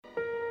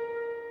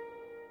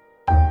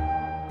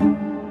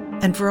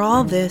And for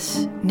all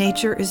this,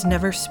 nature is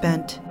never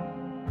spent.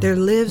 There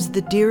lives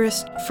the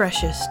dearest,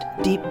 freshest,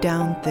 deep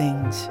down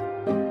things.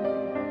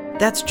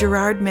 That's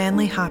Gerard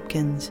Manley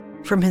Hopkins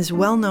from his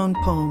well-known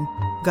poem,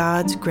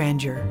 God's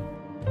Grandeur.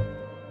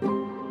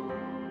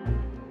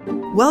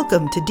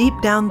 Welcome to Deep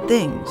Down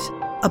Things,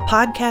 a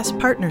podcast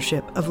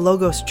partnership of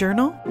Logos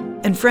Journal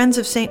and Friends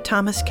of St.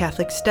 Thomas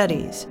Catholic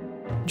Studies.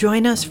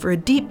 Join us for a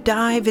deep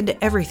dive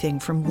into everything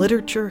from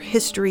literature,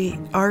 history,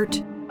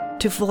 art,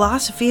 to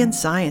philosophy and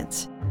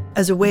science,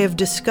 as a way of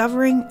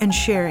discovering and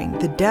sharing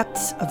the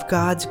depths of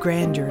God's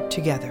grandeur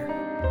together.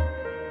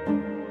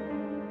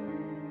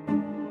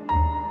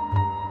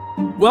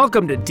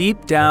 Welcome to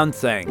Deep Down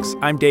Things.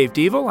 I'm Dave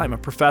Deville. I'm a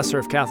professor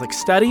of Catholic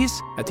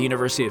Studies at the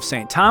University of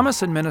St.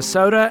 Thomas in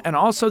Minnesota and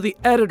also the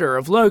editor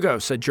of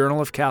Logos, a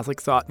journal of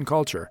Catholic thought and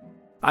culture.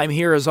 I'm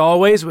here as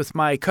always with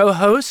my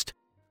co-host,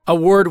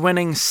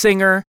 award-winning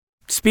singer,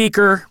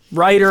 speaker,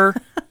 writer,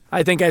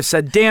 I think I've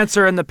said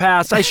dancer in the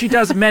past. She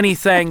does many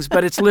things,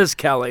 but it's Liz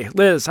Kelly.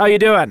 Liz, how you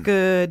doing?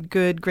 Good.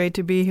 Great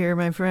to be here,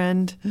 my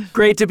friend.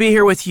 Great to be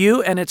here with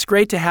you, and it's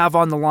great to have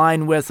on the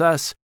line with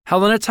us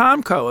Helena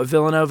Tomko of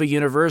Villanova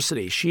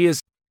University. She has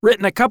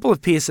written a couple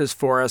of pieces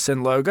for us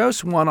in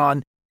Logos, one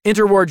on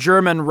interwar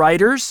German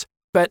writers,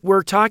 but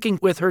we're talking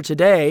with her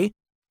today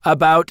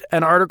about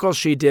an article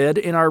she did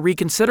in our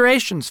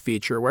Reconsiderations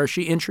feature, where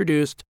she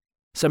introduced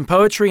some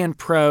poetry and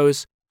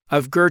prose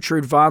of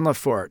Gertrud von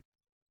Lefort.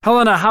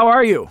 Helena, how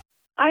are you?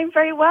 I'm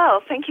very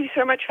well. Thank you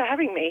so much for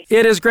having me.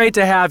 It is great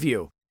to have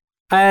you.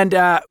 And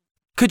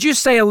could you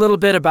say a little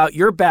bit about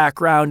your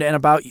background and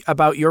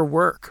about your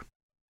work?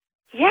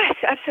 Yes,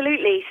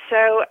 absolutely.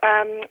 So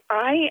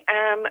I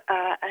am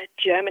a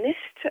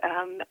Germanist,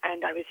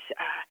 and I was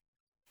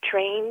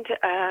trained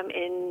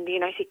in the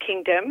United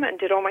Kingdom and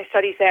did all my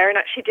studies there, and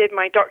actually did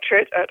my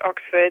doctorate at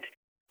Oxford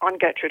on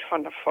Gertrud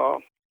von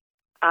Lefort.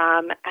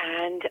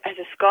 And as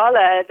a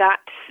scholar, that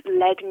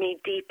led me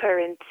deeper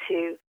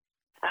into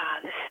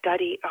the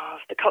study of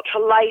the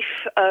cultural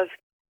life of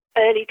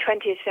early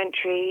 20th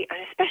century, and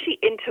especially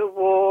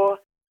interwar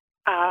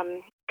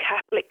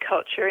Catholic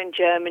culture in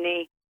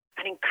Germany,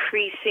 and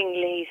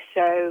increasingly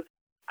so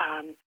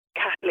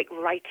Catholic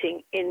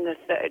writing in the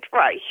Third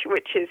Reich,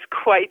 which is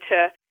quite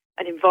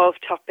an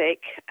involved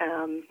topic.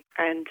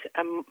 And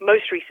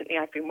most recently,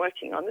 I've been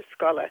working on the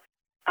scholar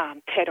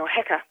Theodor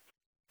Hecker.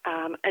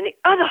 And the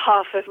other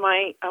half of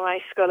my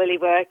scholarly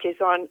work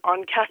is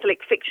on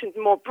Catholic fiction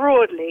more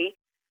broadly.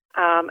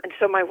 And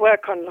so my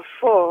work on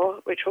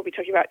Lefort, which we'll be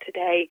talking about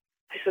today,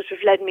 has sort of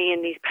led me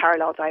in these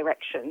parallel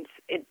directions,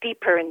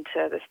 deeper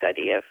into the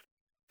study of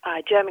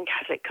German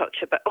Catholic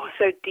culture, but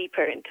also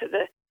deeper into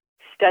the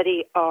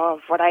study of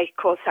what I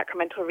call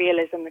sacramental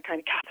realism, the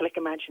kind of Catholic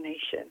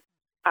imagination,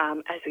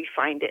 as we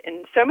find it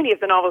in so many of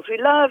the novels we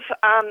love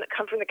that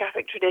come from the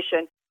Catholic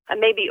tradition, and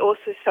maybe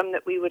also some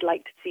that we would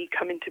like to see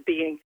come into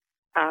being,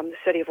 the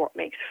study of what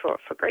makes for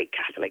great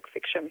Catholic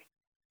fiction.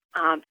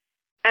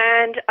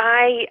 And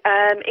I,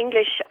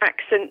 English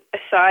accent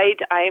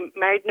aside, I'm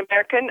married an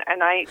American,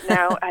 and I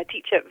now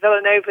teach at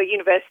Villanova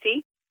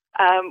University,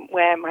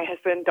 where my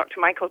husband, Dr.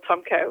 Michael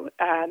Tomko,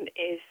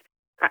 is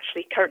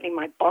actually currently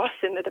my boss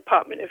in the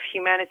Department of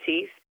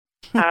Humanities.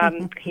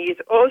 He is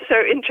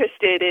also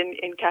interested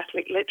in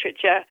Catholic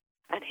literature,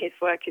 and his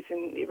work is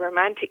in the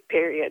Romantic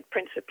period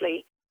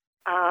principally.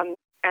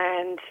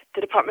 And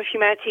the Department of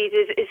Humanities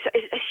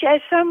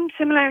shares some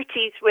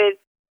similarities with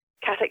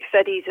Catholic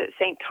Studies at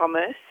St.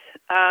 Thomas,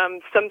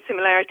 some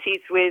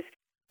similarities with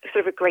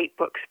sort of a Great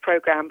Books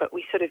program, but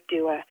we sort of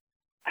do a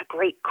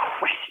Great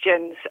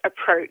Questions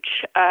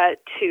approach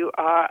to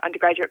our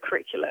undergraduate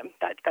curriculum.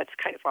 That's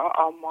kind of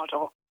our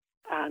model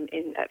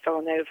at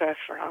Villanova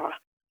for our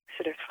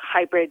sort of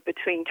hybrid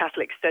between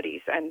Catholic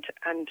Studies and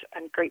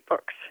Great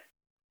Books.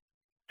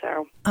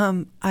 So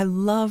I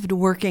loved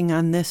working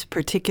on this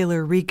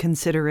particular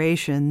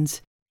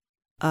Reconsiderations.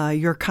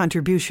 Your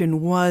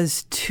contribution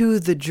was to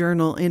the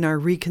journal in our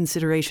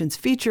Reconsiderations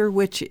feature,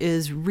 which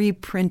is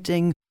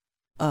reprinting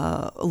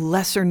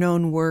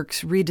lesser-known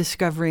works,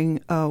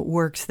 rediscovering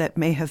works that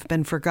may have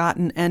been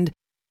forgotten,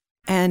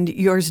 and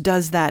yours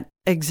does that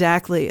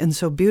exactly and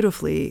so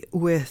beautifully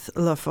with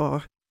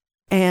Lefort.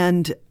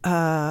 And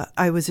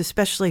I was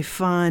especially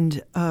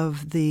fond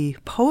of the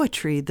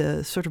poetry,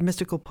 the sort of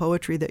mystical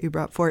poetry that you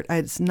brought forward.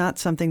 It's not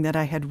something that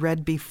I had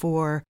read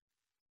before.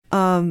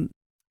 And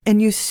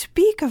you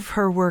speak of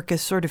her work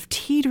as sort of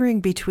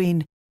teetering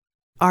between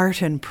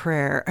art and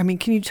prayer. I mean,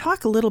 can you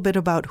talk a little bit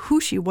about who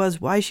she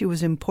was, why she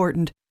was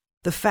important?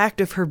 The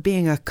fact of her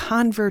being a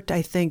convert,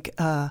 I think,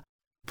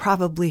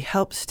 probably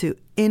helps to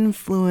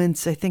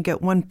influence. I think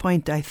at one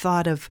point I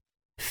thought of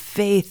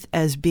faith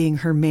as being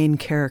her main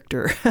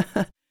character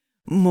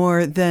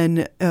more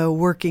than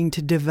working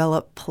to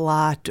develop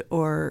plot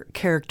or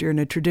character in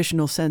a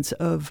traditional sense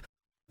of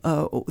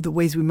the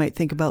ways we might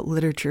think about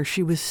literature.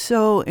 She was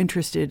so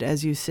interested,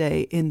 as you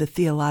say, in the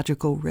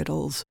theological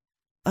riddles.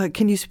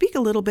 Can you speak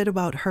a little bit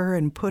about her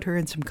and put her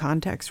in some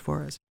context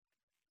for us?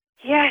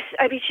 Yes,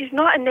 I mean, she's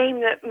not a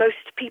name that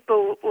most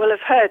people will have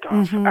heard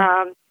of.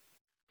 Mm-hmm.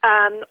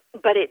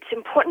 But it's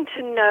important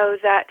to know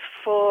that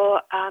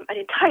for an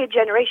entire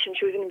generation,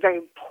 she was a very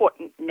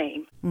important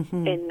name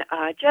in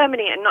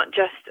Germany, and not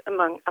just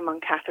among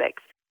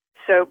Catholics.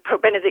 So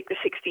Pope Benedict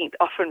XVI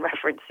often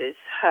references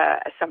her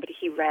as somebody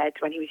he read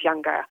when he was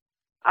younger.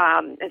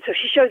 And so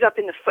she shows up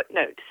in the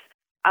footnotes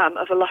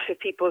of a lot of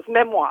people's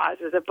memoirs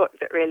as a book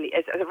that really,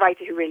 as a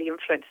writer who really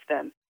influenced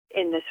them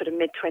in the sort of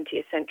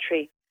mid-20th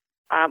century.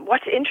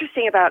 What's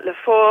interesting about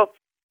Lefort,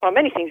 well,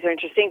 many things are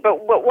interesting,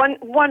 but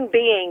one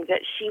being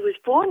that she was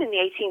born in the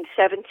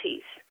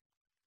 1870s,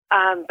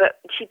 but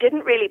she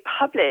didn't really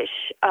publish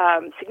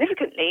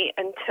significantly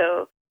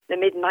until the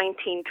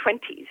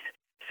mid-1920s.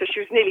 So she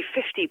was nearly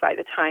 50 by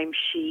the time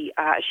she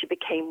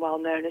became well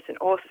known as an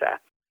author.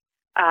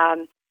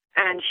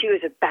 And she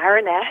was a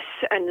baroness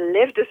and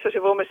lived a sort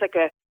of almost like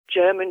a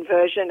German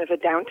version of a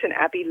Downton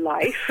Abbey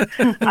life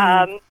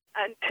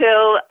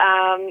until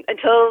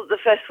the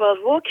First World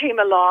War came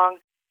along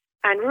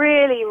and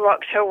really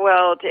rocked her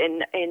world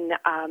in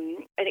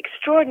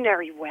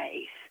extraordinary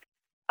ways.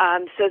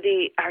 So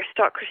the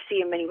aristocracy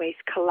in many ways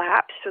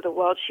collapsed. So the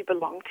world she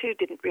belonged to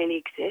didn't really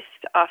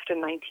exist after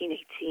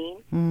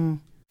 1918.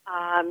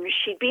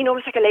 She'd been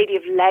almost like a lady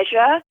of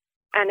leisure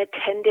and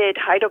attended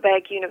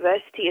Heidelberg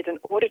University as an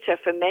auditor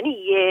for many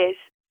years,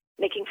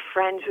 making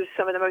friends with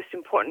some of the most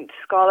important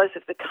scholars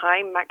of the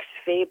time, Max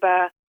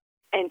Weber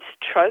and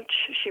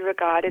Trudge. She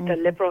regarded the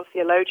liberal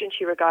theologian,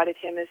 she regarded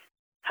him as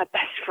her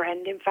best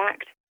friend, in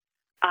fact.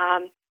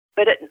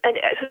 But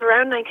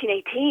around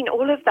 1918,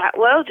 all of that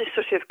world just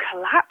sort of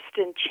collapsed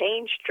and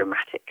changed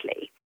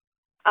dramatically.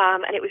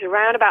 And it was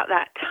around about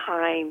that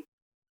time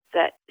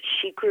that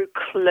she grew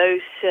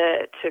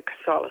closer to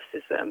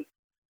Catholicism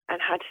and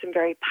had some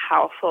very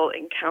powerful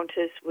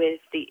encounters with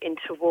the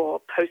interwar,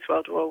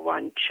 post-World War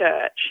I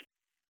church.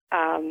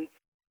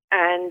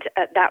 And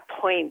at that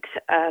point,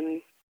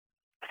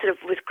 sort of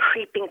was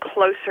creeping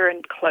closer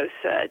and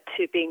closer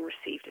to being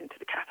received into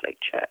the Catholic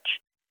Church.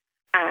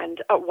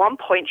 And at one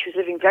point, she was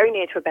living very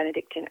near to a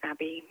Benedictine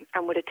abbey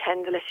and would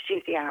attend the Liturgy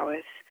of the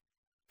Hours.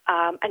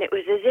 And it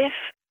was as if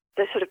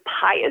the sort of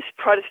pious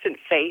Protestant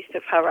faith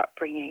of her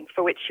upbringing,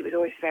 for which she was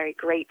always very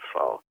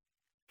grateful,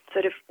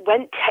 sort of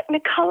went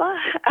technicolor.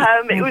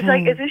 It was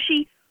like as if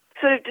she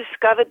sort of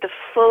discovered the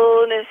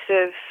fullness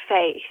of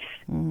faith,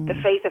 the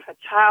faith of her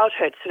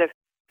childhood, sort of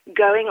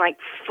going like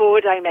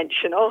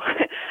four-dimensional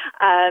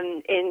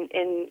in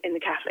the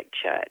Catholic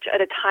Church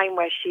at a time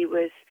where she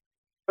was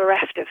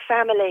bereft of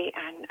family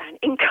and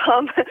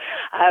income.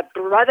 Her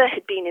brother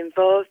had been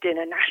involved in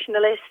a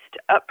nationalist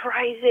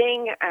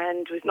uprising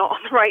and was not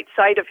on the right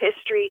side of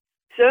history.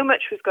 So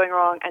much was going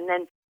wrong, and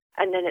then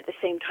at the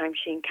same time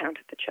she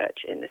encountered the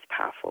church in this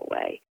powerful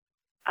way.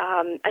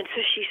 And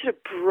so she sort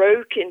of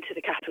broke into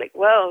the Catholic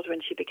world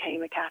when she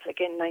became a Catholic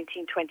in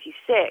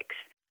 1926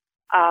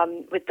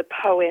 with the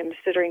poems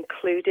that are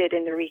included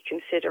in the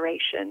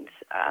Reconsiderations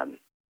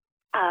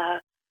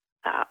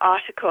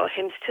article,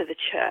 Hymns to the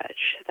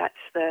Church. That's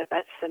the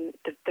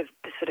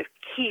sort of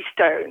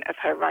keystone of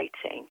her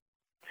writing.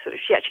 Sort of,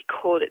 she actually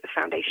called it the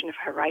foundation of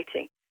her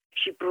writing.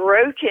 She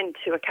broke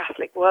into a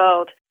Catholic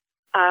world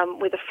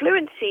with a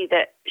fluency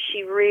that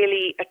she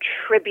really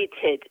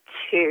attributed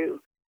to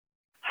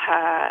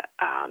her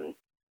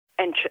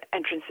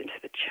entrance into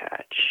the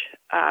church.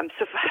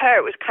 So for her,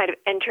 it was kind of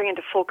entering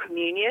into full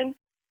communion,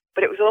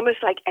 but it was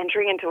almost like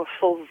entering into a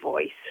full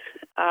voice.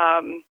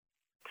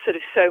 Sort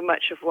of so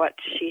much of what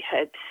she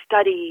had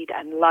studied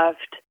and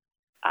loved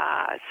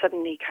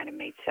suddenly kind of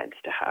made sense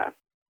to her.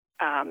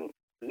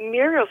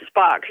 Muriel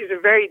Spark, who's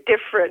a very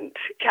different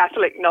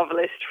Catholic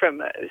novelist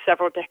from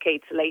several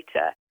decades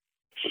later,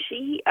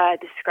 she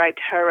described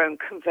her own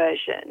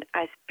conversion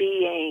as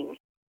being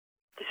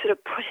the sort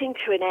of putting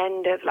to an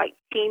end of like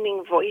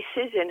teeming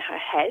voices in her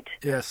head.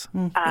 Yes.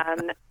 And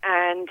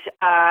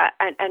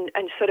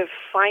sort of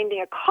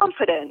finding a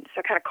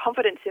kind of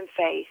confidence in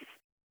faith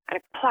and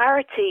a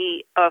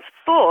clarity of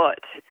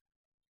thought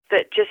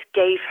that just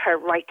gave her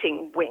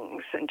writing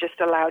wings and just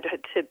allowed her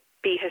to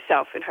be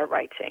herself in her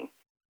writing.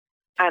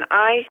 And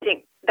I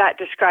think that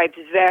describes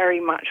very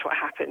much what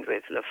happened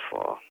with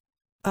Lefort.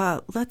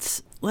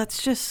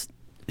 Let's just,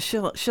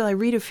 shall I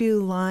read a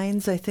few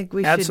lines? I think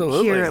we Absolutely.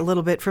 should hear a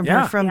little bit from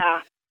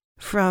her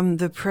from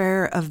the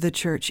prayer of the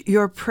church.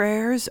 Your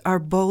prayers are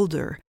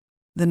bolder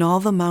than all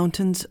the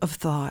mountains of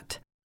thought.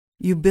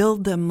 You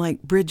build them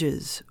like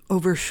bridges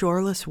over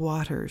shoreless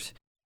waters.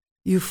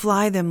 You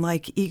fly them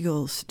like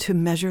eagles to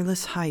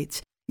measureless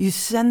heights. You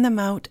send them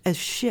out as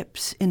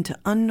ships into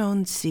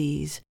unknown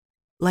seas,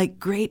 like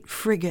great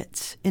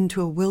frigates into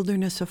a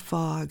wilderness of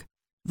fog.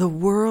 The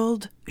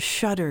world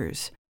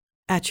shudders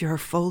at your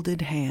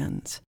folded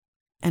hands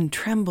and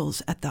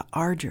trembles at the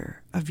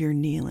ardor of your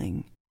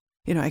kneeling.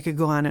 You know, I could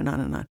go on and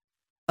on and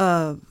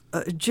on.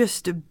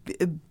 Just a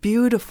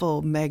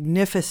beautiful,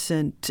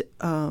 magnificent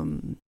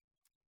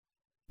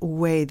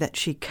way that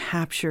she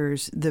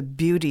captures the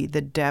beauty,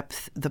 the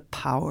depth, the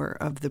power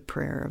of the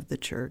prayer of the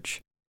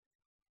church.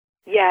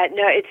 Yeah,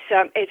 no,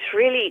 it's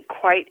really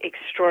quite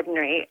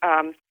extraordinary.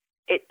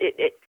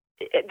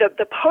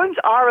 the poems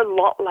are a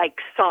lot like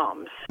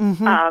psalms,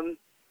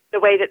 the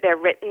way that they're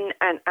written,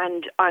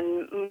 and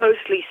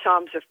mostly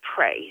psalms of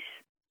praise.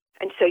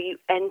 And so you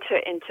enter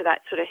into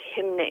that sort of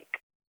hymnic,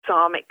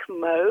 psalmic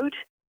mode,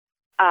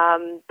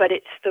 but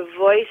it's the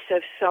voice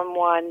of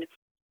someone.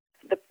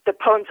 The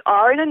poems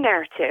are in a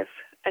narrative,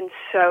 and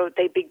so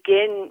they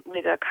begin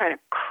with a kind of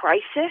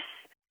crisis.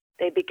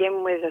 They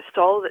begin with a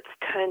soul that's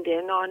turned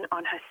in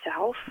on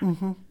herself,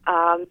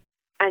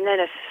 and then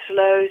a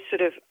slow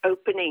sort of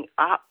opening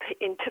up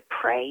into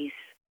praise,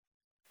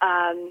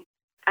 and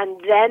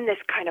then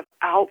this kind of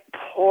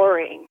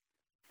outpouring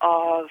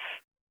of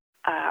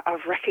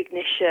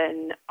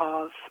recognition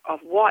of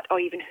what or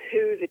even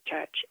who the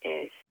church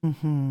is,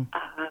 and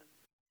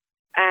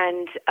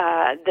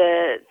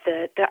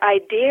the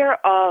idea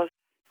of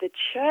the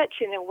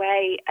church in a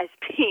way as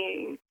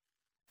being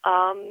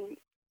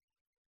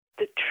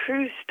the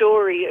true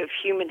story of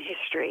human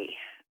history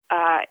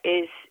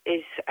is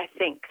I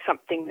think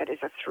something that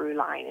is a through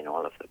line in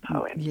all of the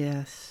poems.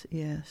 Yes,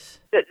 yes.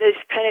 That this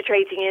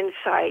penetrating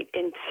insight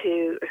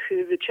into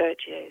who the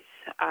church is,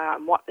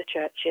 what the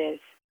church is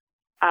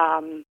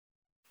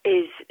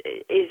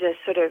a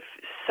sort of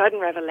sudden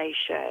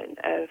revelation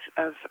of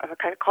a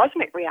kind of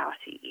cosmic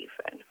reality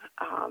even.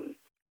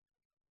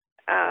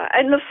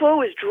 And Lefort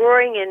was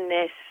drawing in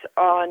this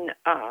on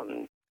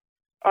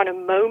a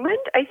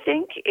moment, I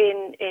think,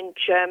 in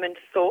German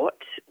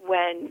thought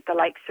when the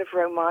likes of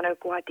Romano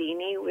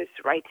Guardini was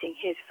writing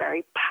his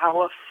very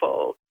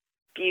powerful,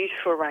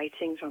 beautiful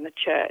writings on the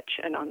church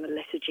and on the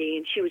liturgy,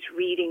 and she was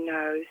reading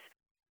those.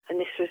 And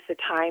this was the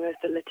time of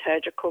the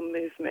liturgical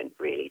movement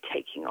really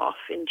taking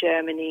off in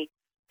Germany,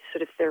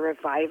 sort of the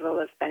revival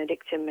of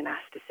Benedictine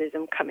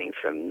monasticism coming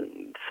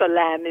from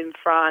Solesmes in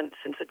France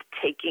and sort of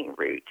taking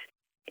root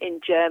in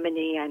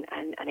Germany and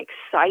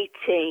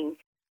exciting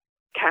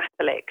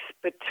Catholics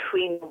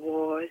between the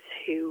wars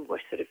who were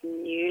sort of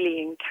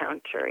newly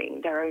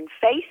encountering their own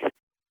faith.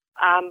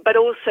 But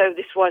also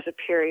this was a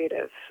period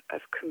of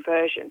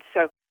conversion.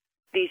 So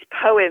these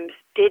poems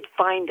did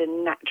find a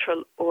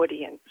natural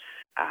audience,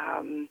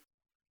 and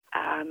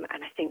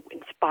I think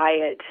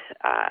inspired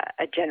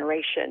a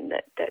generation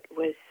that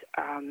was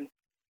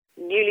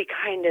newly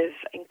kind of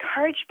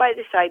encouraged by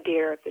this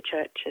idea of the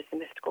church as the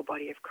mystical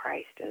body of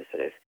Christ, and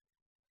sort of,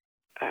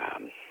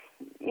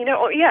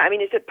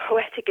 it's a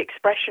poetic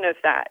expression of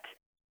that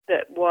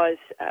was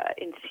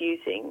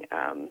infusing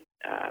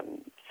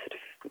sort of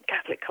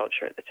Catholic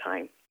culture at the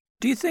time.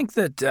 Do you think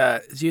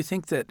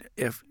that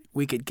if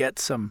we could get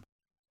some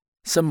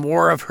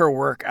more of her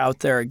work out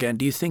there again,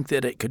 do you think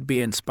that it could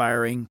be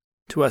inspiring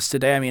to us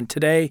today? I mean,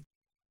 today,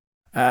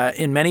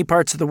 in many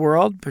parts of the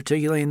world,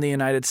 particularly in the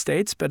United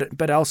States,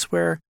 but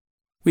elsewhere,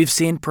 we've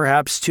seen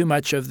perhaps too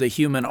much of the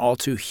human, all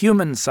too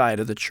human side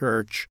of the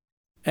church,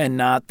 and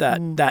not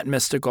that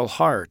mystical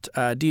heart.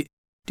 Do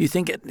you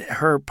think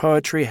her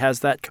poetry has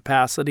that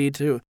capacity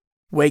to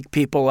wake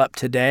people up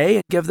today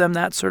and give them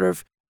that sort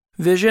of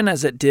vision,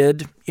 as it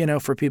did,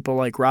 for people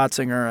like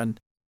Ratzinger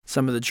and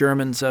some of the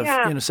Germans of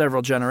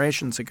several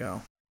generations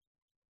ago?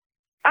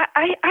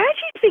 I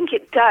actually think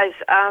it does.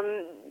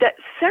 That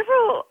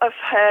several of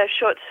her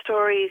short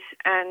stories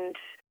and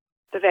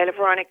The Veil of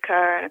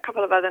Veronica and a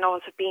couple of other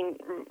novels have been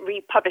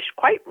republished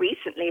quite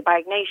recently by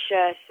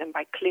Ignatius and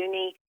by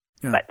Clooney.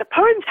 Yeah. But the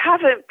poems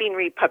haven't been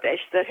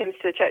republished, the Hymns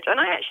to the Church, and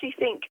I actually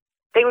think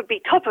they would be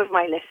top of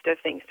my list of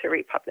things to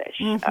republish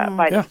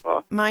by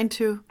Lefort. Mine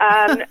too.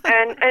 and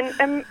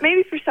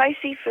maybe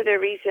precisely for the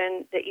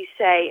reason that you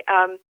say,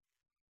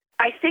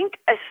 I think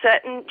a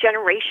certain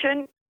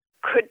generation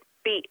could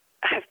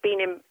have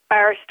been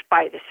embarrassed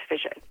by this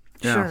vision.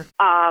 Yeah. Sure.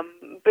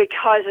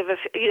 Because of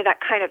that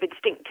kind of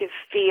instinctive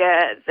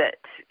fear that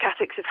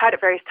Catholics have had at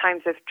various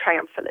times of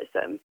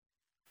triumphalism,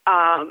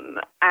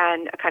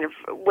 and a kind of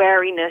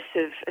wariness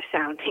of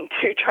sounding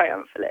too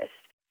triumphalist.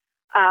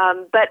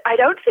 But I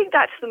don't think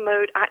that's the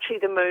mode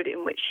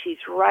in which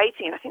she's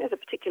writing. And I think there's a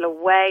particular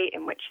way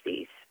in which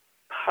these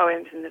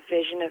poems and the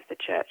vision of the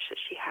church that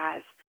she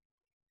has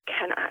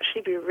can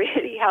actually be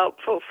really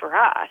helpful for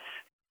us,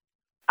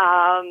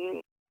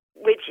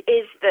 which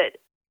is that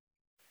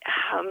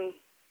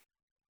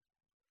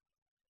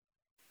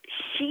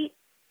she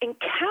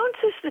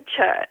encounters the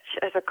church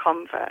as a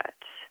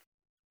convert,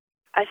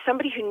 as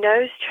somebody who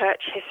knows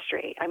church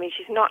history. I mean,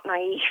 she's not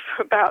naive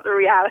about the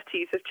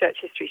realities of church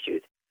history. She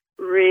was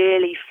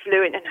really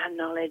fluent in her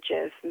knowledge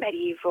of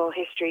medieval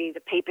history,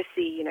 the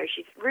papacy.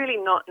 She's really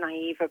not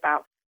naive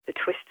about the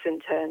twists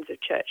and turns of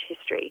church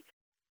history.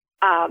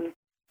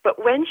 But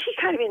when she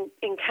kind of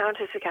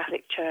encounters the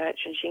Catholic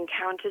Church, and she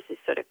encounters this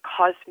sort of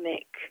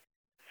cosmic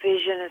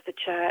vision of the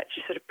church,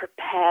 sort of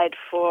prepared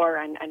for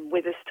and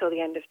with us till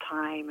the end of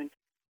time, and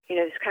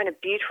this kind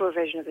of beautiful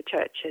vision of the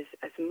church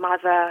as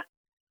mother,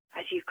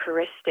 as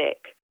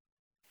Eucharistic,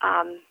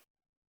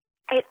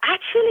 it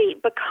actually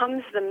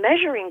becomes the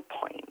measuring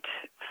point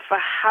for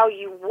how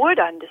you would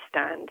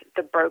understand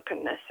the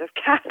brokenness of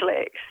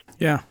Catholics,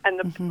 and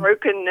the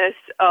brokenness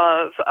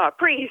of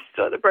priests,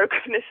 or the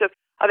brokenness of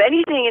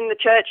anything in the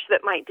church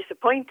that might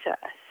disappoint us.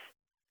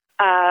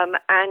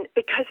 And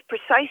because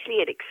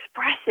precisely it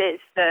expresses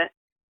the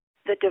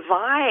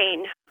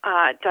divine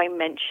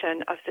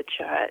dimension of the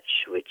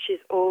church, which is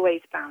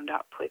always bound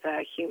up with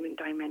human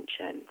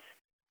dimensions.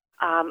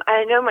 And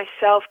I know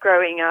myself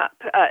growing up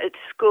at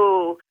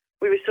school,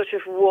 we were sort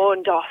of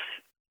warned off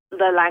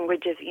the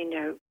language of,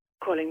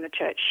 calling the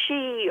church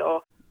she,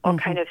 or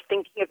kind of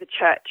thinking of the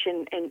church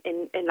in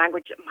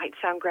language that might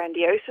sound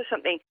grandiose or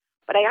something.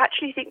 But I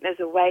actually think there's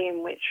a way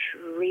in which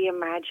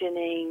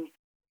reimagining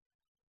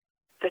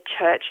the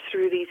church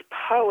through these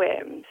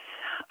poems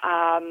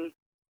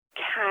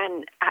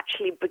can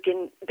actually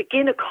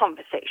begin a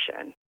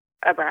conversation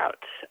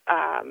about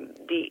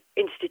the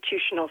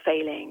institutional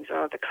failings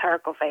or the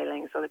clerical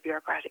failings or the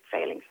bureaucratic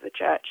failings of the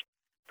church,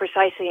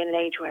 precisely in an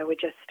age where we're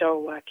just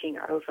still working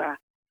over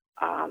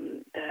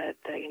the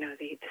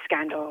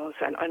scandals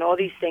and all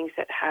these things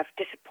that have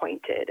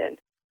disappointed and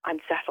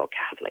unsettled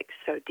Catholics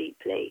so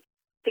deeply.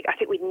 I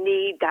think we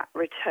need that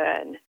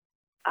return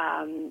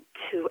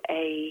to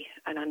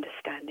an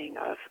understanding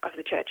of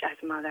the church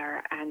as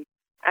mother and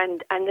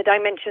the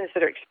dimensions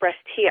that are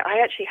expressed here. I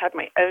actually had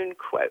my own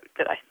quote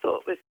that I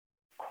thought was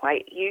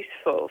quite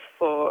useful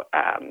for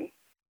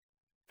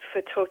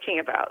talking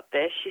about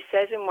this. She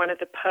says in one of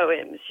the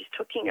poems, she's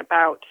talking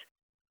about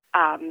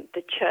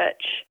the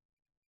church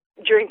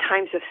during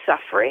times of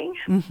suffering,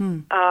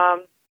 and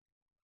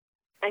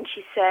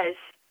she says,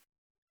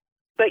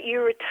 "But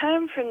you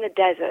return from the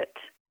desert,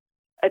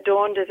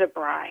 adorned as a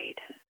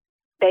bride,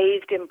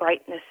 bathed in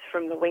brightness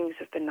from the wings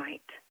of the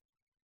night.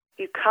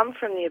 You come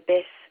from the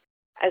abyss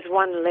as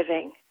one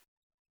living,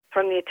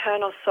 from the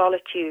eternal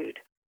solitude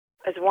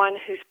as one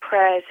whose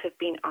prayers have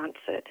been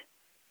answered.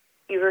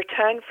 You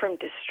return from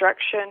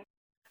destruction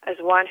as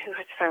one who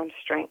has found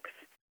strength.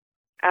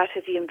 Out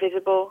of the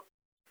invisible,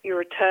 you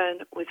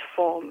return with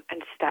form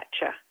and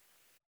stature."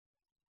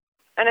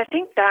 And I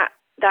think that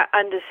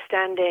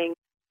understanding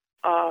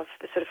of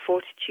the sort of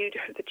fortitude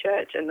of the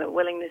church and the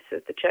willingness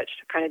of the church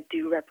to kind of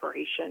do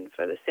reparation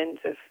for the sins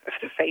of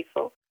the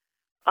faithful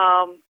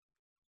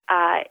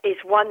is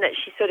one that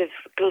she sort of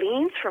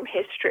gleans from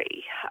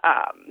history.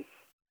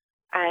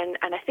 And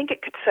I think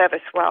it could serve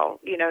us well,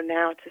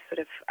 now to sort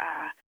of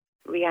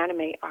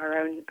reanimate our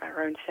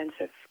own sense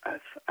of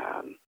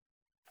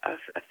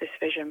this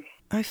vision.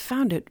 I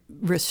found it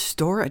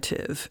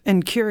restorative.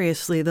 And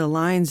curiously, the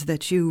lines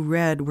that you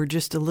read were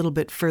just a little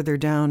bit further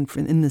down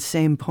in the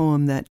same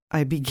poem that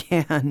I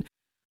began.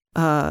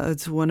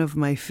 It's one of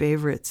my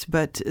favorites.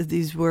 But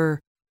these were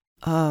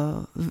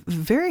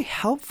very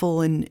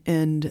helpful.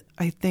 And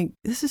I think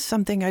this is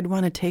something I'd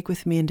want to take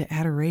with me into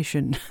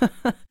adoration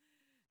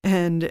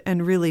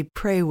and really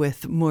pray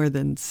with more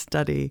than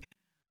study,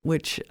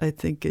 which I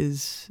think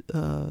is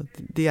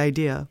the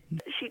idea.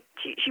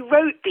 She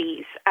wrote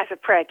these as a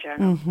prayer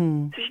journal.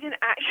 So she didn't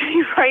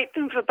actually write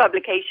them for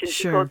publication.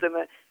 She called them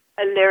a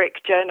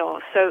lyric journal.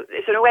 So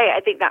in a way, I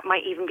think that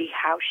might even be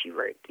how she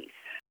wrote these,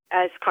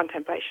 as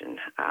contemplation.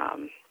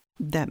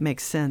 That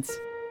makes sense.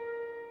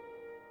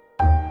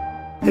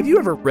 Have you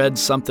ever read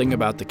something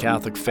about the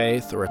Catholic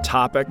faith or a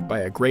topic by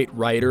a great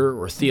writer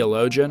or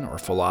theologian or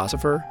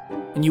philosopher,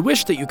 and you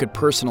wish that you could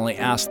personally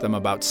ask them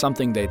about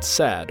something they'd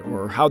said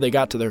or how they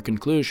got to their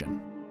conclusion?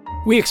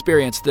 We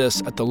experience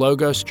this at the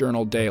Logos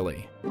Journal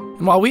Daily.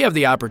 And while we have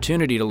the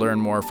opportunity to learn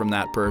more from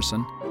that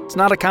person, it's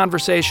not a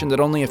conversation that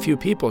only a few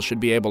people should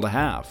be able to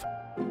have.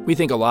 We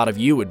think a lot of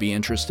you would be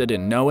interested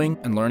in knowing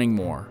and learning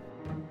more.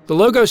 The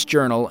Logos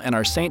Journal and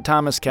our St.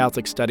 Thomas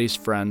Catholic Studies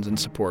friends and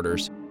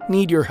supporters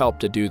need your help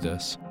to do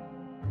this.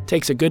 It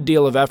takes a good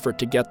deal of effort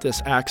to get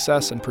this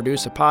access and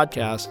produce a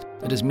podcast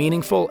that is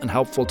meaningful and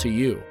helpful to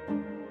you.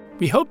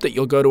 We hope that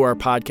you'll go to our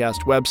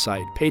podcast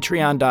website,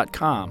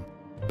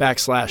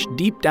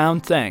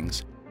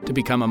 patreon.com/deepdownthings, to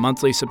become a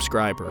monthly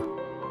subscriber.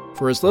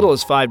 For as little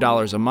as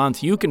 $5 a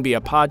month, you can be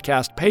a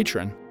podcast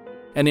patron,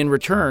 and in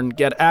return,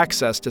 get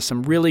access to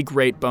some really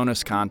great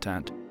bonus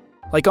content,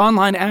 like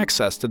online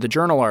access to the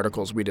journal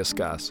articles we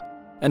discuss,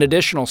 and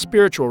additional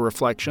spiritual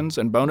reflections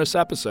and bonus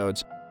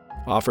episodes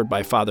offered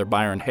by Father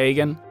Byron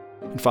Hagan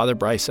and Father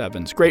Bryce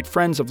Evans, great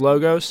friends of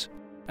Logos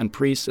and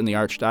priests in the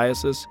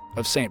Archdiocese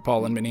of St.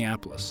 Paul and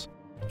Minneapolis.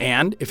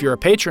 And if you're a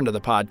patron to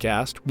the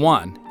podcast,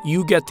 1,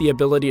 you get the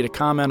ability to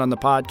comment on the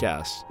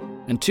podcast,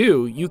 and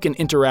 2, you can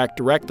interact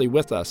directly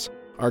with us,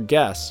 our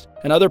guests,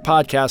 and other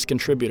podcast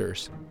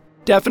contributors.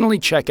 Definitely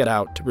check it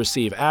out to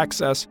receive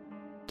access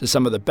to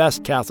some of the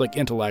best Catholic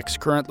intellects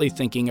currently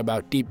thinking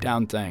about deep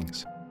down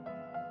things.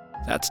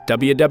 That's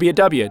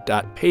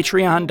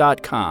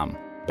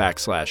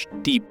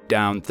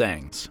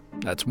www.patreon.com/deepdownthings.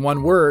 That's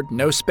one word,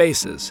 no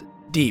spaces,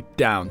 deep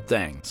down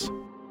things.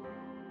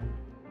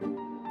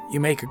 You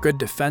make a good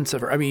defense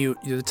of her. I mean,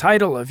 the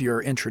title of your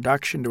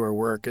introduction to her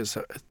work is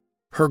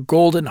Her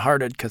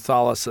Golden-Hearted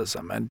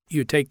Catholicism, and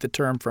you take the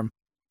term from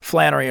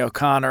Flannery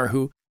O'Connor,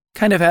 who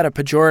kind of had a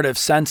pejorative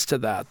sense to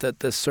that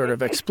this sort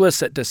of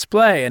explicit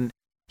display, and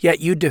yet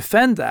you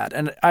defend that.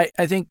 And I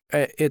think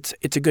it's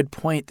a good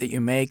point that you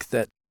make,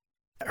 that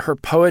her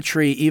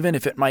poetry, even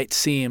if it might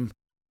seem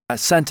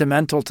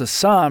sentimental to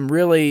some,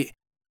 really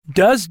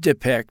does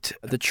depict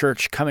the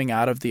church coming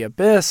out of the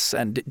abyss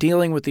and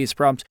dealing with these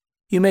problems.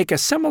 You make a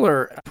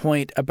similar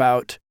point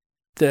about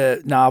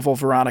the novel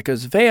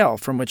Veronica's Veil,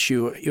 from which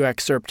you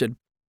excerpted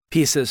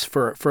pieces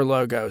for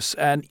Logos.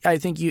 And I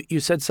think you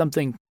said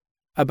something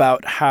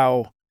about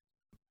how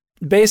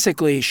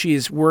basically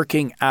she's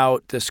working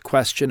out this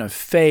question of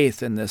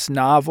faith in this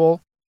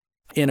novel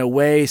in a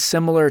way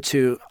similar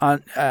to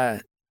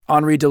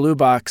Henri de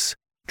Lubac's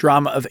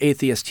drama of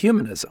atheist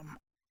humanism.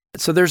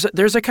 So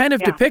there's a kind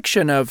of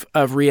depiction of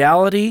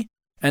reality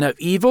and of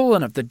evil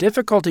and of the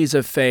difficulties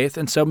of faith,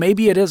 and so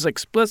maybe it is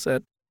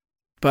explicit,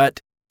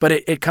 but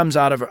it comes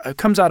out of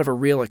a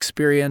real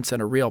experience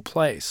and a real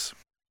place.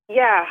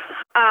 Yeah.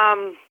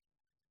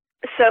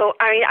 So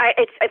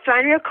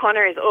Flannery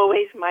O'Connor is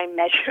always my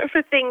measure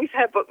for things.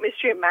 Her book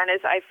Mystery and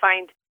Manners I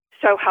find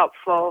so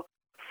helpful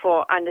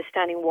for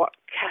understanding what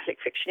Catholic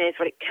fiction is,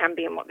 what it can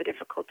be, and what the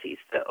difficulties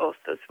that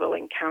authors will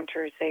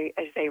encounter as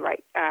they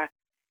write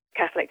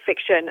Catholic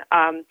fiction.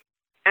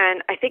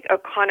 And I think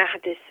O'Connor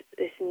had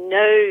this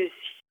nose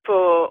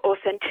for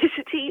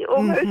authenticity,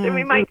 almost, and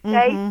we might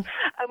say. And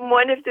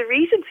one of the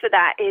reasons for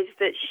that is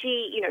that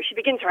she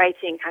begins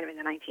writing kind of in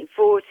the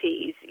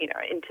 1940s,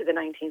 into the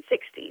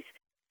 1960s.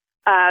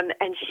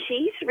 And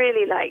she's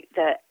really like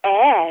the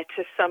heir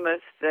to some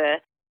of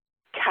the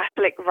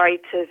Catholic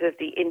writers of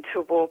the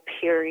interwar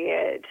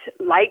period,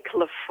 like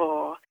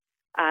Lefort,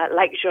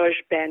 like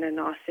Georges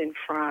Bernanos in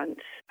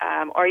France,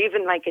 or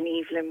even like an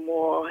Evelyn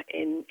Waugh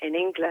in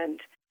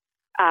England.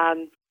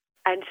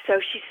 And so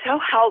she's so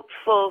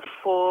helpful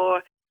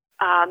for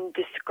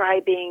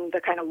describing the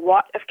kind of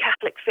what of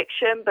Catholic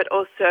fiction, but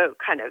also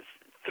kind of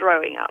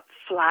throwing up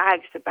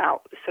flags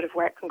about sort of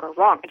where it can go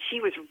wrong. And she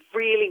was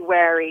really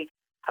wary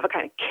of a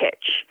kind of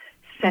kitsch,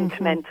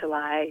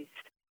 sentimentalized,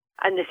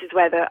 and this is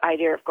where the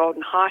idea of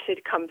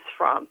golden-hearted comes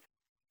from.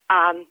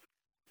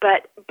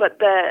 But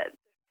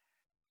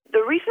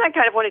the reason I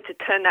kind of wanted to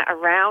turn that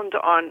around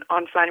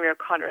on Flannery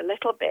O'Connor a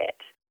little bit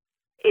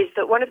is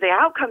that one of the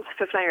outcomes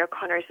for Flannery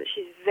O'Connor is that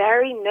she's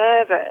very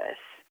nervous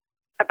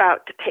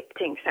about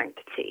depicting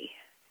sanctity.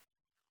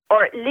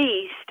 Or at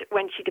least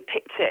when she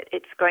depicts it,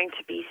 it's going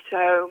to be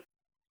so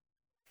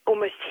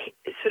almost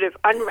sort of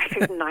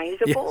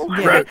unrecognizable.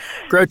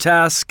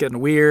 Grotesque and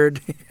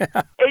weird.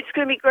 It's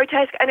going to be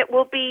grotesque, and it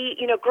will be,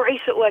 grace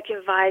at work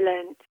in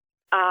violence.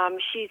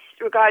 She's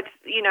regards,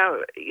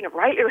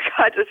 rightly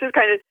regards us as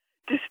kind of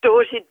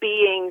distorted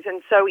beings,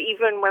 and so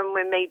even when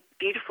we're made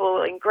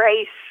beautiful in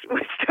grace,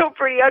 we're still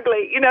pretty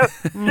ugly,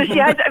 So she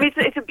has. I mean,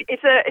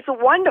 it's a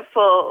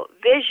wonderful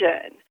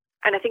vision,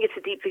 and I think it's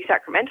a deeply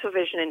sacramental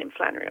vision in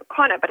Flannery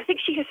O'Connor. But I think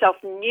she herself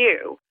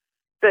knew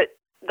that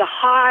the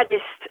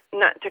hardest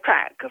nut to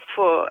crack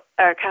for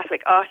a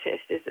Catholic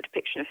artist is the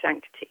depiction of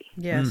sanctity.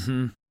 Yes.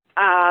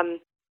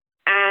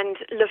 And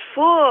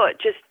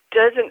Lefort just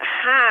doesn't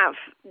have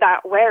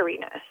that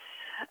wariness.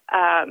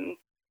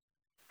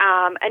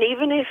 And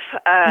even if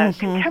a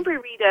contemporary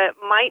reader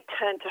might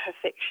turn to her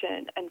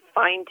fiction and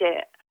find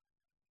it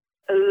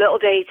a little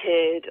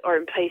dated, or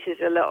in places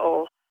a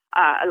little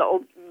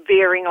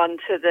veering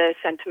onto the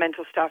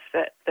sentimental stuff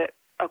that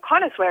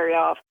O'Connor's wary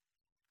of,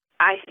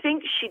 I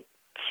think she's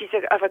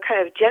of a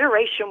kind of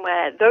generation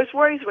where those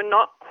worries were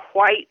not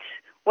quite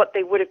what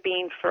they would have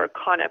been for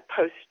O'Connor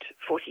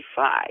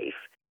post-45.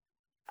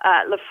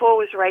 Lefort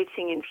was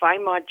writing in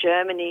Weimar,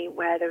 Germany,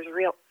 where there was a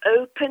real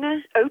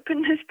openness,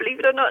 believe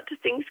it or not, to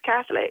things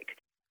Catholic,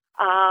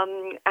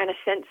 and a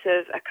sense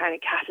of a kind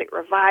of Catholic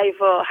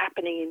revival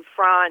happening in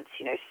France.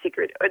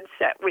 Sigrid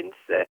Undset wins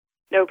the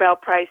Nobel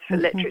Prize for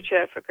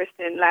Literature for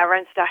Christian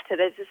Laurenstatter.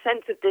 There's a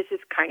sense of this is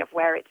kind of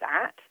where it's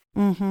at.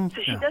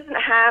 So she doesn't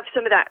have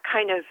some of that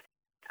kind of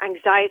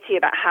anxiety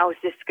about how is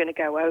this going to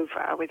go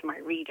over with my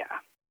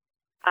reader.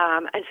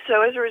 And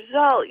so as a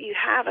result, you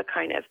have a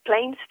kind of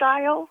plain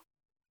style,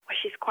 where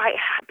she's quite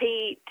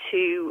happy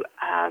to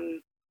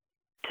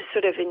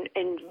sort of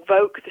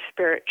invoke the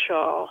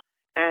spiritual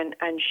and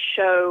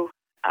show,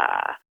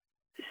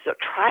 sort of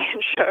try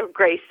and show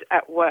grace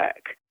at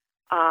work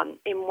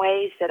in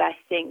ways that I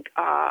think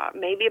are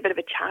maybe a bit of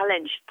a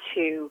challenge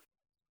to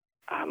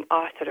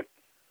our sort of,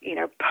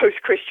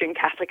 post-Christian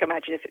Catholic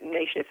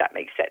imagination, if that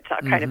makes sense.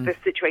 Our kind of the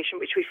situation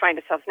which we find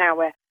ourselves now,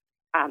 where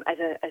as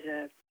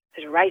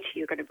a writer,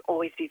 you're going to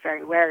always be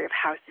very wary of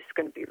how is this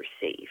going to be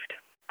received.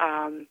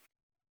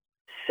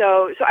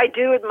 So I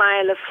do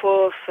admire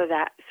Lefort for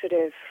that sort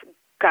of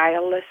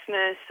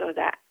guilelessness, or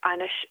that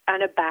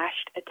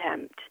unabashed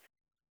attempt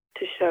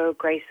to show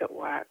grace at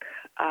work.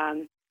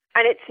 And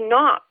it's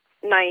not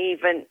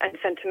naive and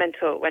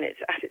sentimental when it's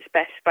at its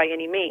best by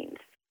any means.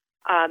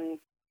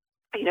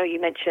 You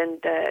mentioned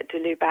the de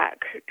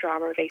Lubac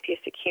drama of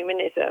atheistic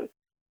humanism.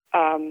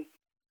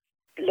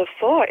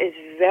 Lefort is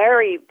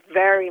very,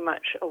 very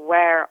much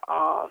aware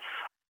of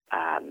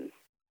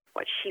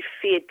what she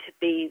feared to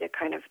be the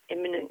kind of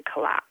imminent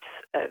collapse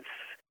of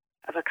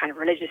a kind of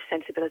religious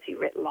sensibility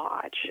writ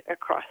large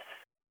across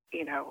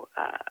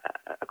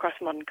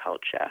modern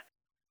culture.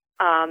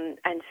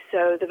 And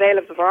so the Veil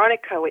of the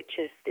Veronica, which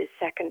is the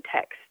second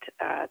text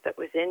that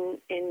was in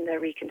the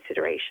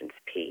Reconsiderations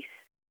piece,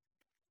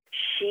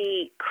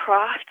 she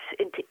crafts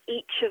into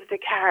each of the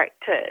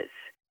characters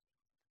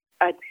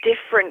a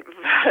different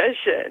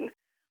version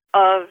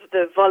of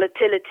the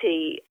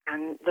volatility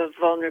and the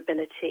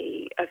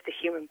vulnerability of the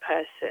human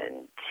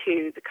person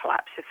to the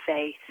collapse of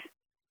faith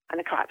and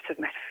the collapse of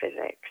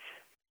metaphysics.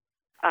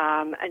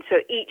 And so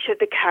each of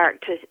the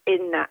characters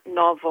in that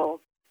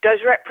novel does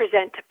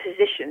represent a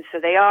position. So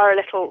they are a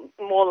little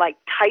more like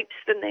types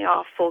than they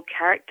are full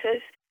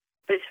characters,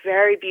 but it's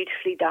very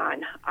beautifully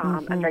done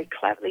and very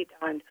cleverly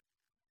done.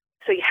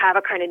 So you have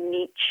a kind of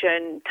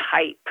Nietzschean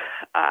type.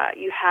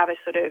 You have a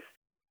sort of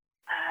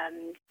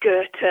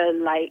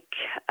Gertrud-like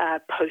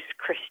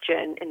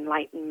post-Christian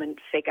Enlightenment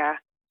figure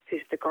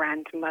who's the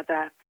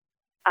grandmother.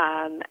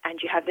 And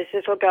you have this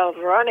little girl,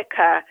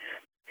 Veronica,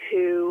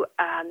 who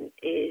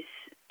is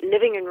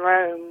living in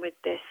Rome with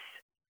this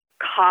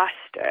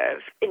cast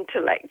of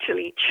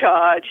intellectually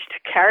charged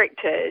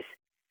characters,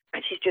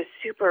 and she's just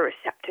super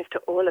receptive to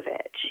all of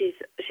it. She's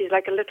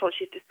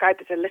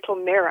described as a little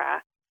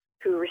mirror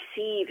who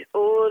receives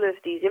all of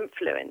these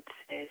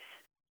influences,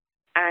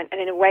 and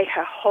in a way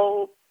her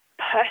whole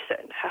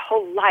person, her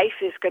whole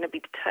life is going to be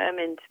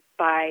determined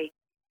by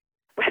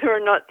whether or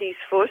not these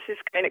forces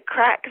kind of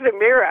crack the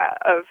mirror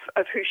of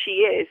who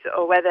she is,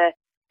 or whether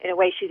in a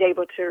way she's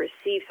able to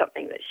receive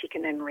something that she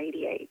can then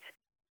radiate.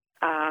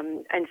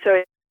 And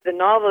so the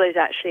novel is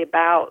actually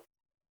about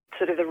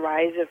sort of the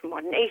rise of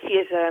modern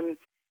atheism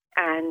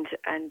and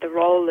the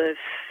role of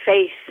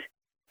faith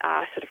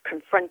sort of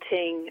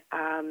confronting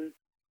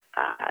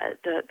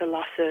the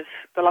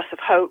loss of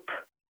hope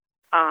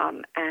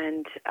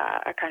and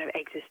a kind of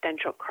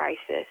existential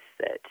crisis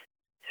that's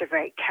sort of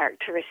very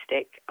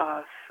characteristic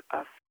of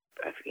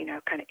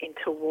kind of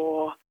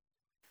interwar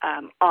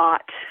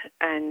art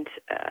and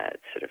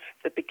sort of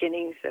the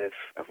beginnings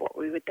of what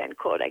we would then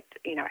call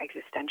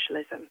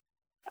existentialism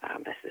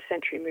as the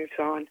century moves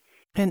on.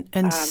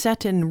 And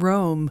set in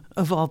Rome,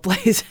 of all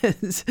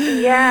places.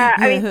 Yeah,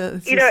 I mean,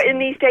 in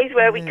these days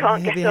where we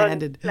can't get on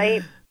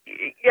plane,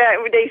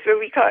 days where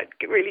we can't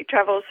really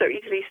travel so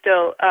easily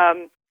still,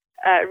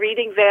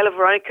 reading Veil of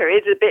Veronica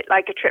is a bit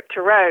like a trip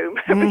to Rome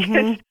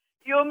because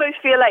you almost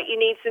feel like you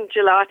need some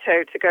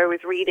gelato to go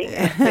with reading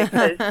it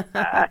because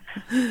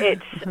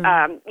it's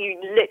you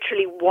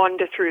literally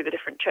wander through the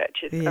different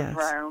churches of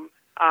Rome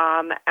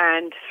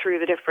and through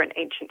the different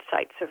ancient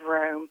sites of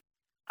Rome.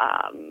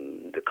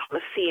 The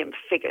Colosseum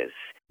figures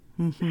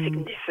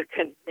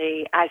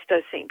significantly, as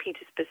does St.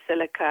 Peter's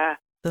Basilica.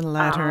 The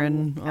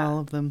Lateran, all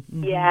of them.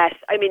 Yes,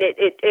 I mean,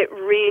 it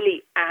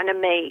really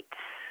animates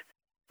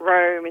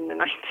Rome in the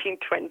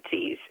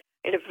 1920s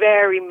in a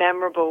very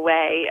memorable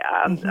way.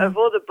 Of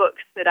all the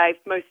books that I've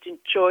most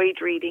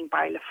enjoyed reading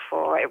by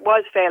Lefort, it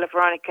was Veil of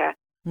Veronica,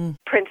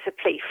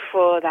 principally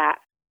for that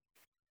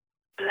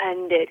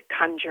blended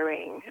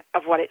conjuring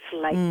of what it's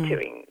like to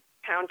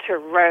encounter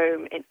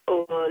Rome in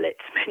all its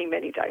many,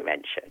 many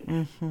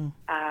dimensions.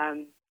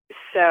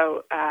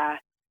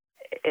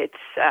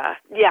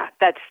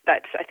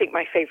 That's I think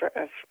my favorite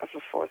of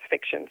Lefort's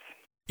fictions.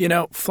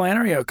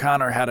 Flannery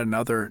O'Connor had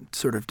another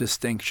sort of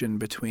distinction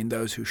between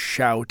those who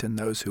shout and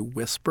those who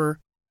whisper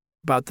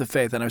about the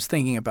faith. And I was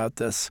thinking about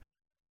this.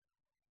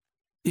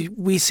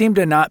 We seem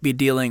to not be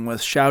dealing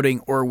with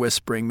shouting or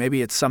whispering.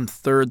 Maybe it's some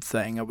third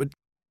thing.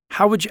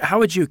 How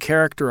would you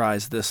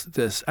characterize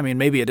this? I mean,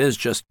 maybe it is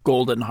just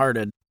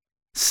golden-hearted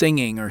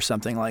singing or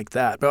something like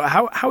that. But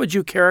how would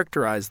you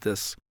characterize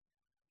this?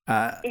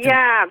 I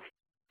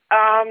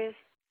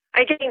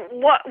think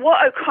what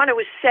O'Connor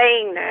was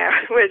saying there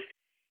was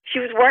she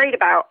was worried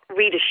about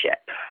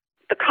readership.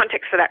 The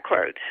context for that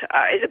quote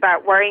is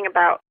about worrying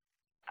about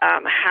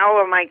how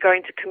am I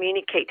going to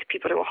communicate to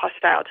people who are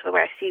hostile to the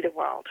way I see the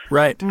world.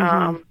 Right.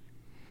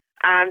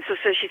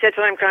 So she said,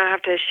 I'm going to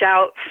have to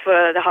shout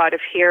for the hard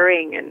of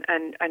hearing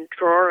and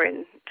draw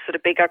in sort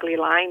of big ugly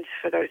lines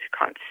for those who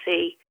can't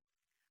see.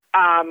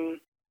 I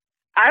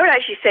would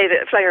actually say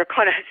that Flannery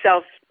O'Connor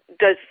herself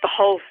does the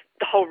whole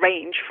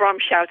range from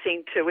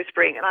shouting to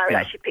whispering, and I would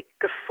actually pick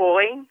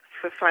guffawing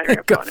for Flannery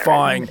O'Connor.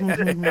 Guffawing.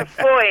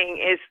 Guffawing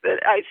is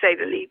I'd say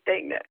the lead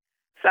thing that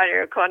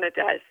Flannery O'Connor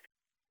does.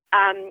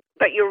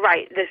 But you're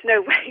right. There's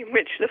no way in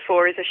which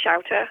Lefort is a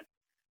shouter.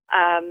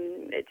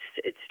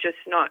 It's just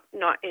not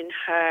in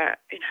her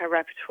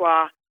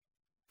repertoire.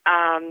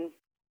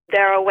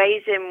 There are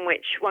ways in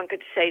which one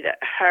could say that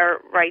her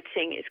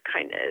writing is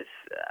kind of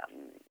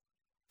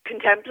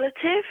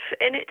contemplative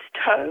in its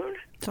tone.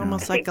 It's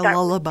almost like a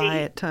lullaby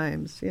at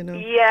times,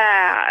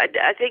 Yeah,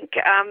 I think,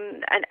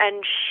 and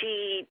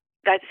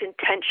that's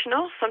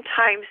intentional.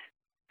 Sometimes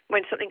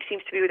when something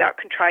seems to be without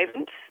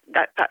contrivance,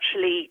 that's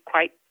actually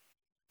quite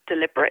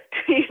deliberate,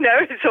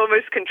 it's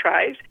almost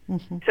contrived.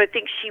 So I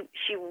think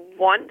she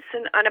wants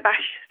an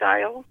unabashed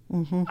style.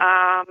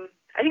 I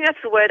think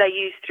that's the word I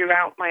use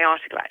throughout my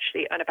article,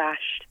 actually,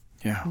 unabashed.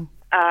 Yeah.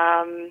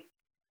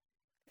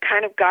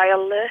 Kind of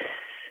guileless.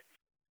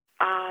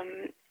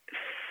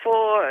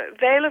 For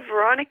Veil of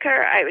Veronica,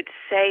 I would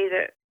say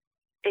that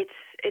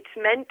it's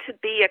meant to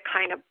be a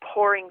kind of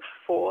pouring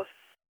forth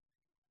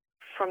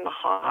from the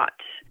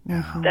heart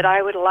that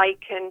I would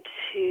liken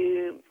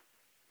to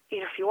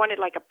if you wanted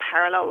like a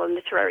parallel, a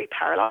literary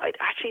parallel, I'd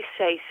actually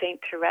say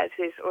Saint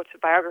Therese's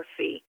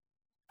autobiography,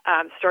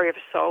 Story of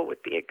a Soul,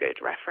 would be a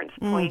good reference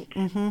point.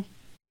 Mm-hmm.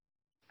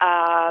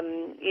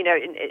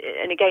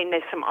 And again,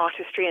 there's some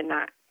artistry in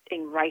that,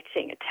 in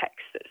writing a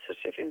text that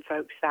sort of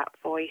invokes that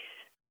voice.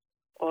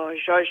 Or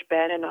Georges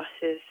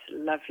Bernanos's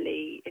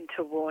lovely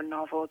interwar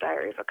novel,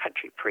 Diary of a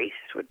Country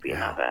Priest, would be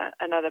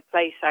another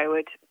place I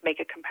would make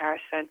a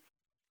comparison.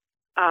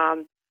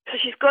 So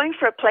she's going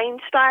for a plain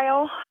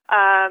style,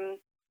 and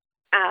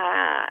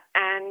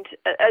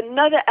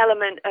another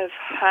element of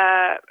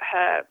her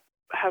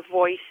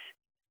voice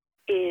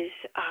is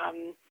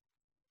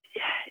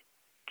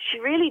she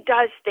really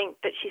does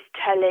think that she's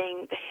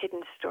telling the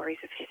hidden stories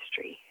of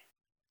history.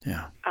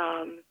 Yeah.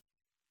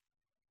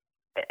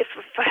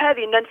 For her,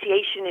 the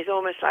Annunciation is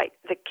almost like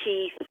the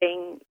key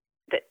thing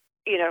that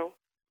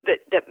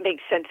that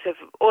makes sense of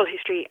all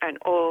history and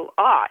all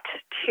art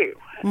too.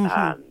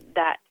 Mm-hmm.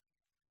 That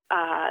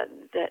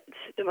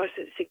the most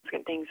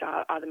significant things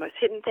are the most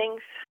hidden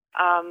things.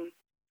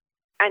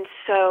 And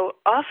so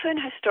often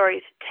her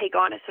stories take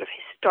on a sort of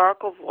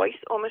historical voice,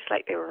 almost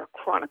like they were a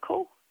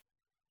chronicle.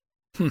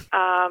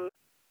 And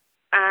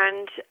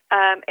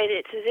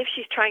it's as if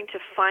she's trying to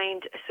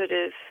find a sort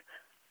of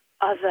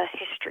other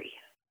history.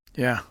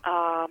 Yeah.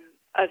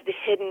 Of the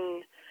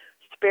hidden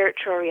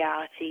spiritual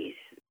realities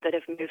that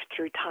have moved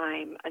through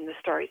time and the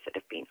stories that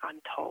have been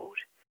untold.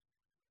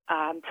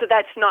 So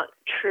that's not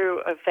true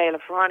of Veil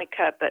of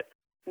Veronica, but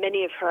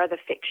many of her other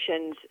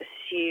fictions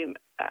assume,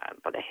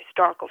 they're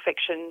historical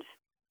fictions,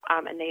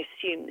 and they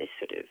assume this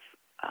sort of,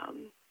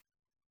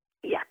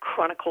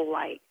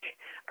 chronicle-like,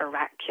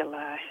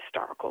 oracular,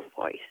 historical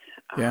voice.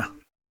 Yeah.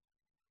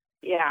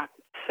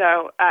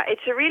 So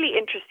it's a really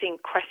interesting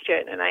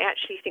question, and I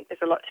actually think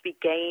there's a lot to be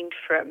gained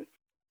from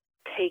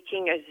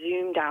taking a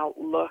zoomed-out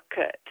look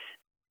at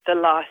the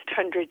last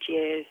 100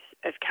 years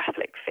of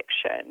Catholic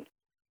fiction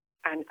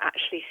and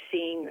actually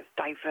seeing the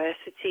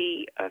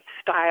diversity of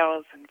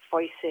styles and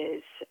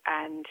voices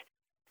and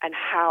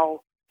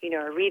how,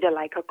 a reader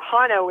like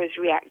O'Connor was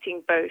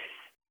reacting both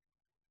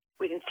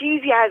with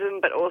enthusiasm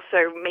but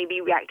also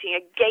maybe reacting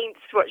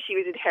against what she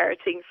was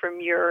inheriting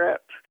from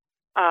Europe.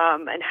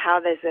 And how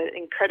there's an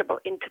incredible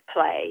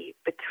interplay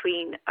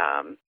between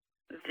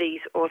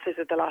these authors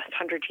of the last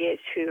 100 years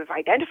who have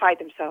identified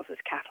themselves as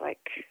Catholic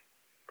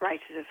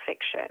writers of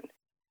fiction,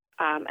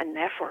 and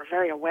therefore are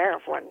very aware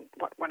of what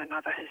one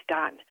another has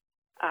done.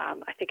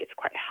 I think it's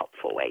quite a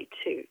helpful way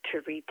to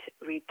read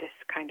this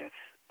kind of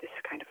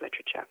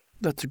literature.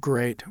 That's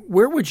great.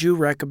 Where would you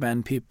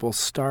recommend people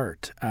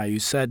start? You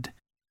said,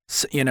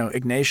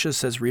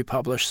 Ignatius has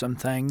republished some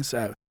things.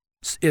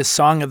 Is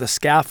Song of the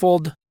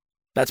Scaffold?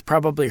 That's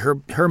probably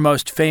her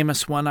most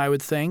famous one, I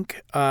would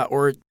think.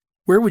 Or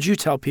where would you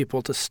tell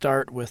people to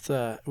start with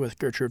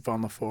Gertrud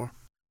von Lefort?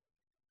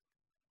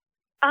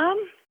 I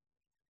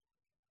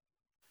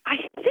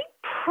think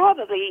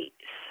probably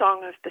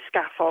Song of the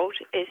Scaffold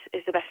is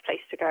the best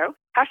place to go.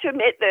 I have to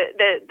admit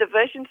the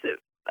versions that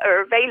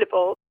are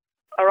available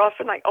are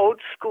often like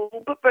old school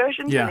book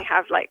versions, and they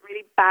have like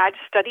really bad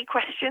study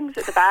questions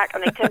at the back,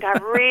 and they tend to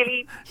have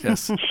really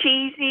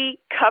cheesy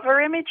cover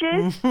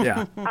images.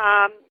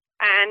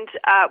 And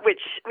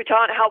which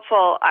aren't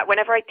helpful.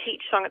 Whenever I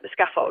teach Song at the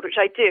Scaffold, which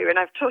I do, and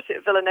I've taught it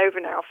at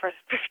Villanova now for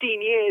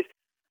 15 years,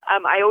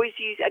 I always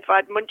use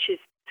Edvard Munch's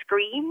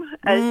Scream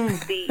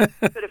as the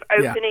sort of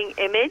opening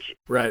image.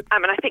 Right.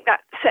 And I think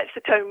that sets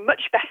the tone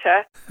much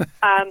better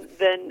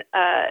than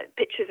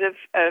pictures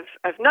of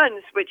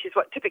nuns, which is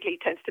what typically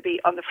tends to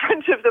be on the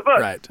front of the book.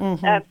 Right.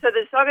 So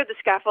the Song of the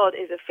Scaffold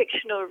is a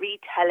fictional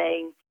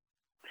retelling,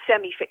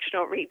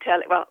 semi-fictional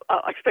retelling. Well,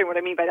 I'll explain what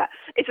I mean by that.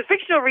 It's a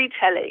fictional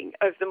retelling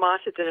of the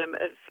martyrdom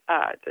of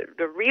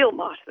the real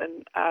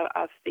martyrdom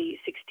of the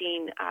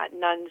 16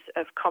 nuns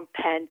of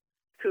Compiègne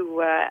who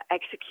were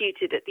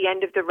executed at the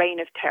end of the Reign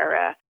of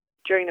Terror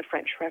during the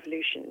French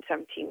Revolution in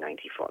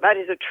 1794. That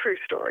is a true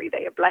story.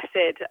 They are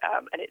blessed,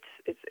 and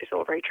it's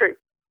all very true.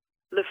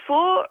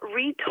 Lefort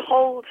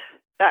retold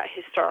that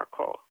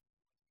historical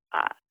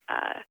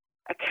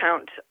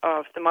account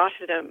of the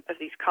martyrdom of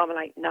these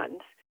Carmelite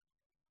nuns,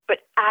 but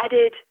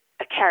added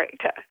a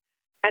character.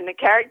 And the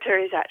character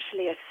is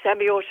actually a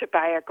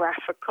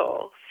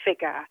semi-autobiographical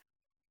figure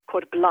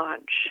called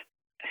Blanche,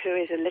 who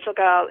is a little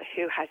girl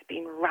who has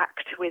been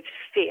racked with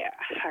fear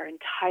her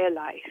entire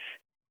life.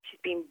 She's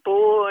been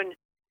born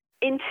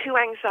into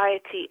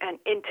anxiety and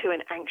into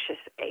an anxious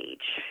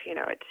age.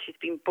 She's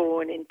been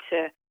born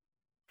into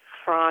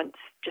France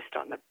just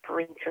on the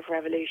brink of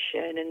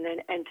revolution, and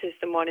then enters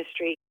the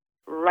monastery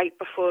right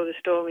before the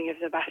storming of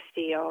the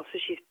Bastille. So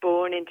she's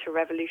born into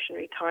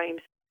revolutionary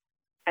times.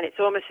 And it's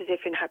almost as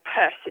if in her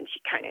person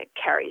she kind of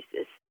carries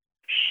this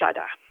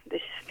shudder,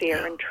 this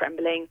fear and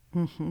trembling.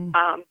 Mm-hmm.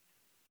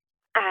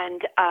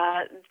 And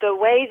the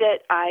way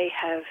that I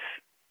have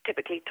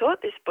typically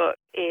taught this book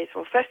is,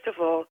 well, first of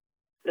all,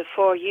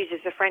 Lefort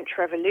uses the French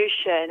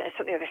Revolution as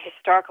something of a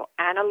historical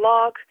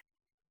analog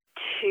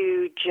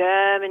to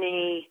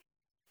Germany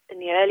in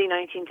the early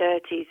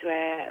 1930s,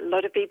 where a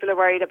lot of people are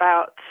worried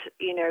about,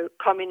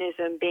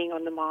 communism being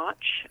on the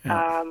march,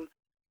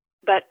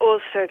 but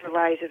also the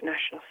rise of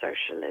National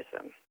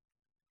Socialism.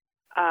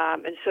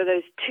 And so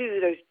those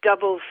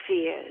double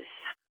fears,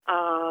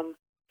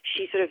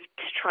 she sort of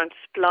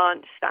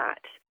transplants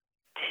that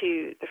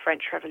to the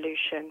French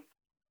Revolution.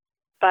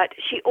 But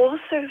she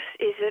also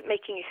is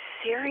making a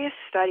serious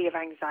study of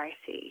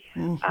anxiety.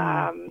 And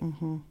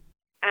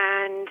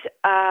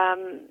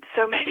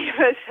so many of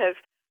us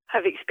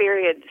have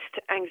experienced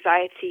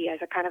anxiety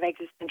as a kind of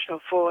existential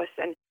force.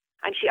 And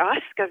she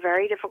asks a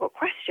very difficult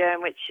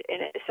question, which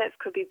in a sense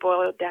could be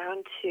boiled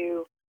down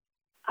to,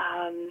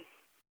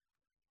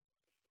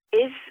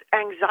 is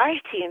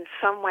anxiety in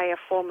some way a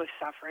form of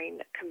suffering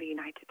that can be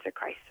united to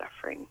Christ's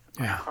suffering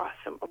on the cross?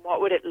 And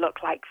what would it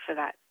look like for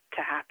that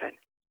to happen?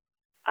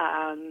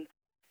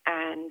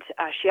 And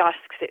she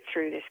asks it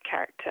through this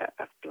character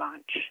of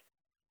Blanche.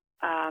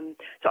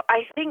 So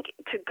I think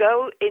to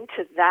go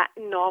into that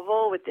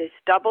novel with this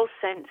double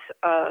sense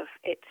of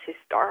its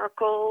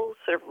historical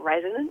sort of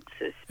resonance,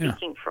 as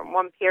speaking from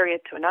one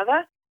period to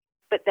another,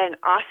 but then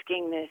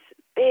asking this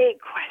big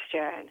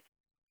question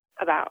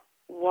about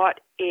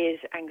what is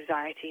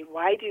anxiety?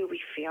 Why do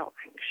we feel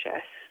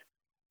anxious?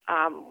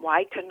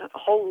 Why can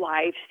whole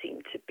lives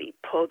seem to be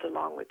pulled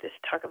along with this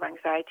tug of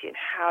anxiety, and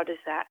how does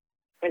that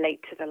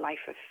relate to the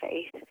life of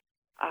faith?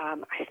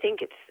 I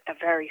think it's a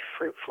very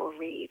fruitful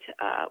read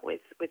with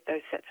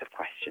those sets of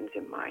questions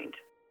in mind.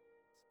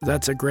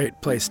 That's a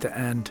great place to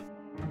end.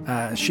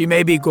 She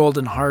may be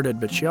golden-hearted,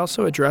 but she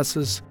also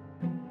addresses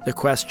the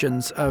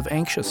questions of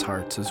anxious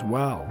hearts as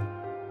well.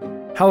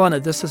 Helena,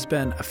 this has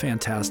been a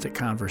fantastic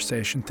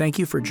conversation. Thank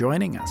you for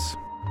joining us.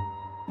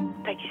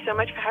 Thank you so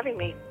much for having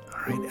me.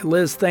 All right.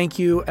 Liz, thank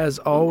you as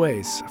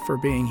always for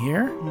being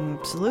here.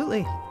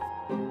 Absolutely.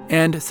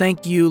 And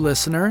thank you,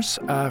 listeners,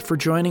 for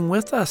joining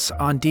with us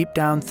on Deep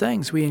Down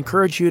Things. We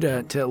encourage you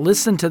to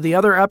listen to the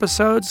other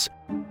episodes.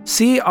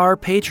 See our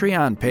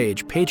Patreon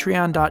page,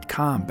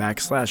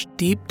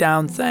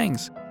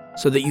 patreon.com/deepdownthings,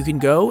 so that you can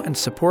go and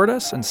support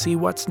us and see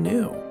what's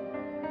new.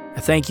 I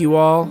thank you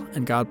all,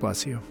 and God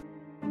bless you.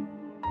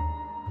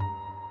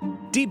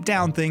 Deep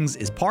Down Things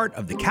is part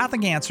of the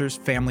Catholic Answers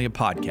family of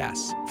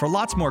podcasts. For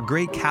lots more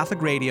great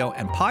Catholic radio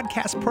and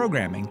podcast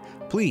programming,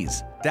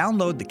 please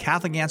download the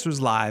Catholic Answers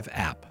Live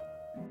app.